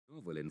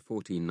novel in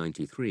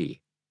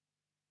 1493.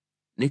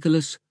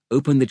 Nicholas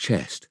opened the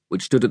chest,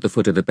 which stood at the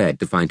foot of the bed,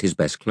 to find his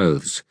best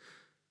clothes.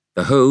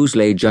 The hose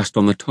lay just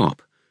on the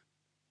top.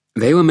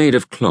 They were made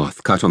of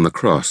cloth cut on the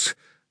cross,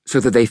 so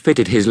that they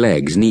fitted his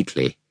legs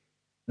neatly.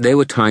 They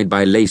were tied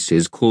by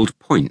laces called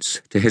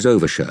points to his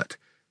overshirt,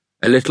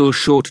 a little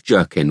short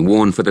jerkin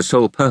worn for the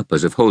sole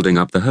purpose of holding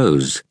up the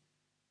hose.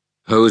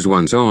 Hose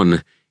once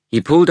on, he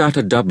pulled out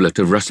a doublet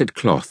of russet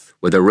cloth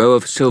with a row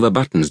of silver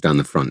buttons down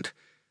the front,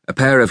 a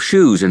pair of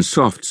shoes in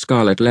soft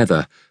scarlet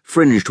leather,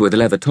 fringed with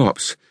leather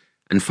tops,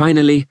 and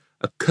finally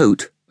a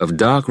coat of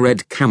dark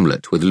red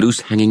camlet with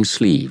loose hanging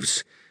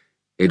sleeves.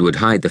 It would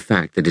hide the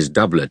fact that his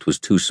doublet was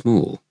too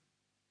small.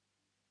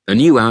 A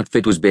new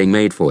outfit was being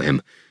made for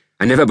him,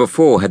 and never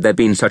before had there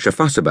been such a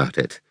fuss about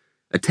it.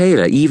 A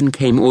tailor even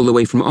came all the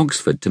way from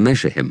Oxford to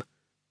measure him.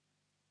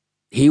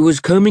 He was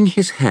combing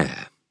his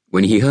hair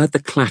when he heard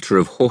the clatter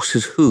of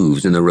horses'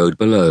 hooves in the road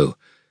below.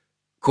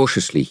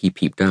 Cautiously he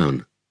peeped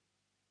down.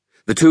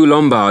 The two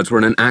Lombards were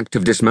in an act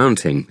of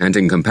dismounting, and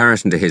in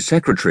comparison to his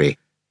secretary,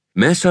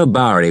 Messer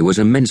Bari was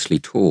immensely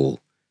tall.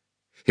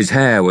 His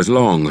hair was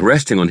long,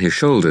 resting on his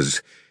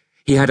shoulders.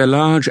 He had a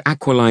large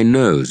aquiline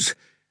nose,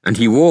 and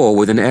he wore,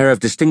 with an air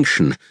of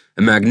distinction,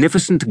 a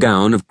magnificent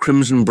gown of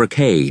crimson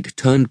brocade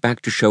turned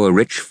back to show a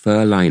rich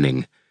fur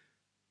lining.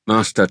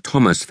 Master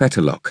Thomas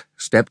Fetterlock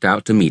stepped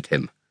out to meet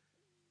him.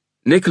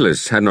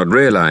 Nicholas had not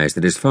realized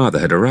that his father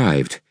had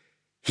arrived.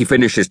 He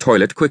finished his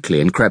toilet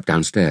quickly and crept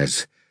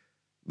downstairs.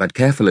 But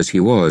careful as he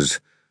was,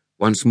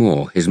 once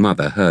more his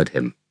mother heard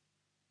him.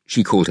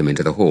 She called him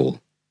into the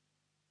hall.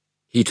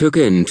 He took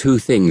in two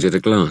things at a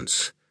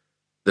glance.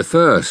 The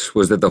first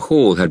was that the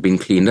hall had been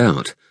cleaned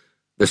out.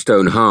 The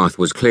stone hearth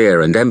was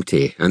clear and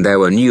empty, and there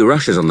were new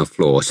rushes on the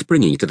floor,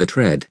 springy to the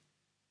tread.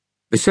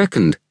 The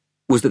second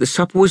was that the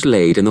supper was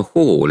laid in the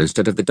hall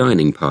instead of the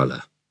dining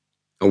parlour.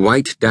 A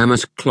white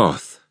damask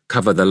cloth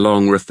covered the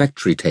long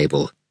refectory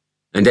table,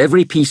 and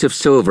every piece of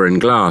silver and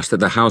glass that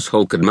the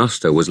household could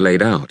muster was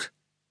laid out.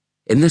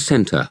 In the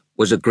centre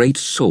was a great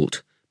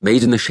salt,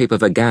 made in the shape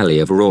of a galley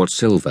of wrought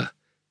silver.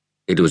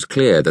 It was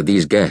clear that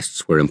these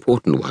guests were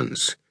important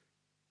ones.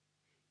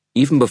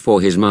 Even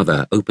before his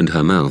mother opened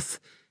her mouth,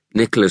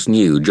 Nicholas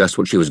knew just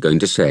what she was going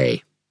to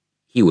say.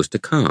 He was to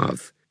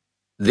carve.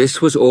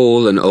 This was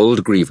all an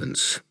old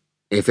grievance.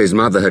 If his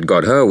mother had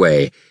got her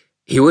way,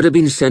 he would have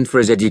been sent for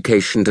his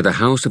education to the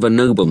house of a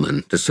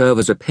nobleman to serve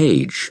as a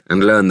page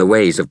and learn the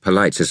ways of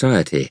polite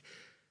society.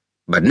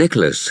 But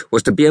Nicholas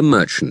was to be a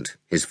merchant,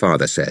 his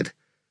father said.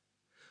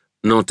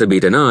 Not to be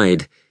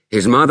denied,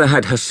 his mother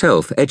had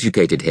herself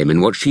educated him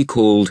in what she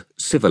called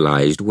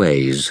civilized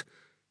ways.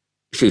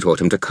 She taught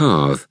him to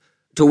carve,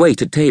 to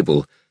wait at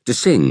table, to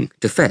sing,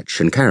 to fetch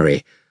and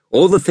carry,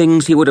 all the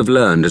things he would have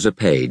learned as a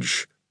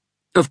page.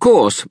 "Of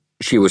course,"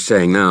 she was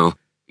saying now,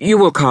 "you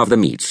will carve the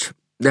meats.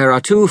 There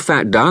are 2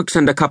 fat ducks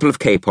and a couple of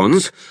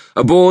capons,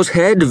 a boar's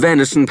head,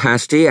 venison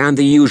pasty, and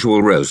the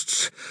usual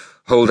roasts.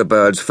 Hold the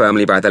birds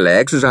firmly by the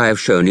legs, as I have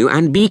shown you,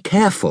 and be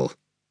careful."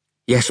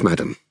 "Yes,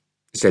 madam,"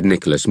 said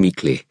Nicholas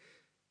meekly.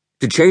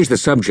 To change the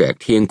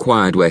subject, he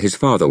inquired where his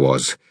father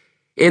was.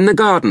 "In the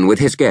garden with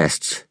his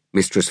guests,"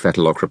 Mistress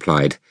Fetterlock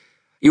replied.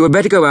 "You had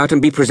better go out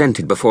and be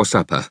presented before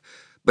supper,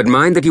 but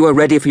mind that you are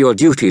ready for your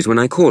duties when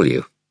I call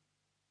you."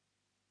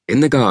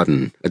 In the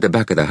garden, at the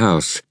back of the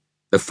house,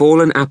 the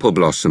fallen apple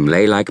blossom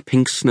lay like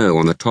pink snow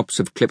on the tops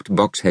of clipped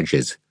box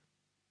hedges.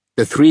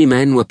 The 3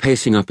 men were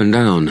pacing up and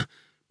down,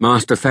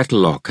 Master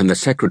Fetterlock and the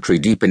secretary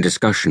deep in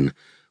discussion,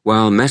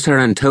 while Messer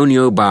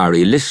Antonio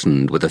Bari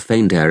listened with a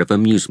faint air of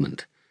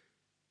amusement.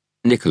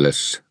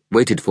 Nicholas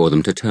waited for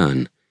them to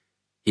turn.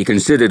 He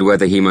considered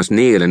whether he must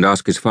kneel and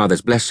ask his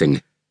father's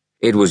blessing.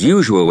 It was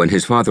usual when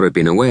his father had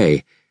been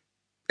away,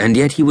 and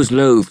yet he was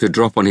loath to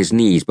drop on his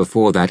knees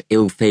before that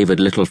ill-favoured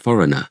little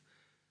foreigner.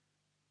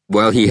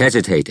 While he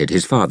hesitated,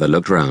 his father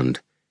looked round.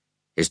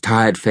 His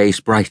tired face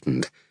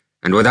brightened,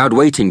 and without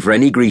waiting for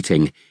any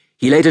greeting,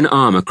 he laid an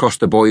arm across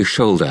the boy's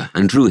shoulder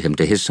and drew him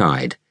to his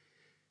side.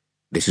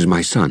 "This is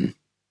my son,"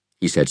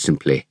 he said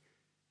simply,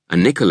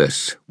 and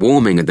Nicholas,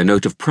 warming at the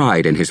note of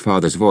pride in his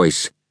father's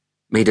voice,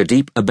 made a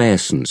deep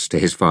obeisance to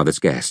his father's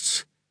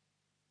guests.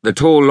 The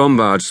tall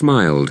Lombard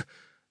smiled,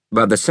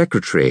 but the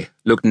secretary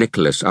looked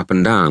Nicholas up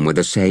and down with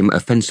the same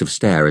offensive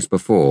stare as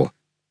before.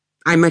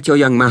 "I met your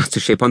young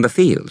mastership on the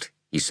field,"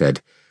 he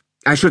said.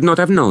 "I should not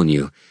have known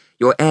you.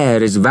 Your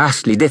air is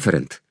vastly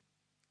different."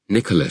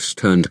 Nicholas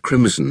turned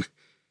crimson.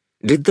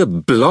 Did the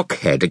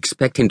blockhead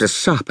expect him to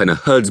sup in a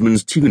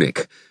herdsman's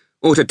tunic,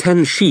 or to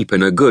tend sheep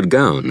in a good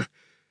gown?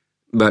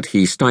 But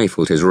he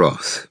stifled his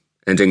wrath,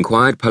 and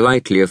inquired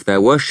politely if their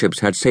worships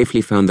had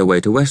safely found their way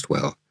to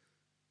Westwell.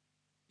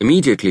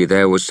 Immediately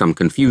there was some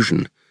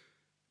confusion.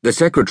 The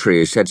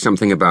secretary said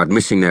something about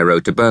missing their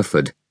road to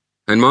Burford,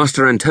 and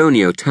Master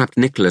Antonio tapped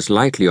Nicholas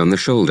lightly on the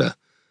shoulder.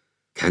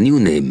 "Can you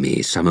name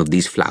me some of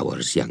these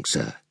flowers, young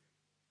sir?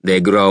 They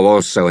grow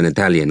also in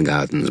Italian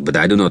gardens, but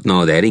I do not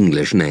know their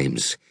English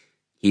names."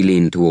 He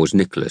leaned towards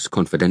Nicholas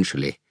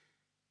confidentially.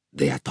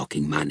 "They are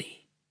talking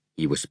money,"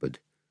 he whispered.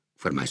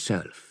 "For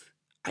myself,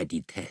 I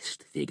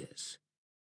detest figures.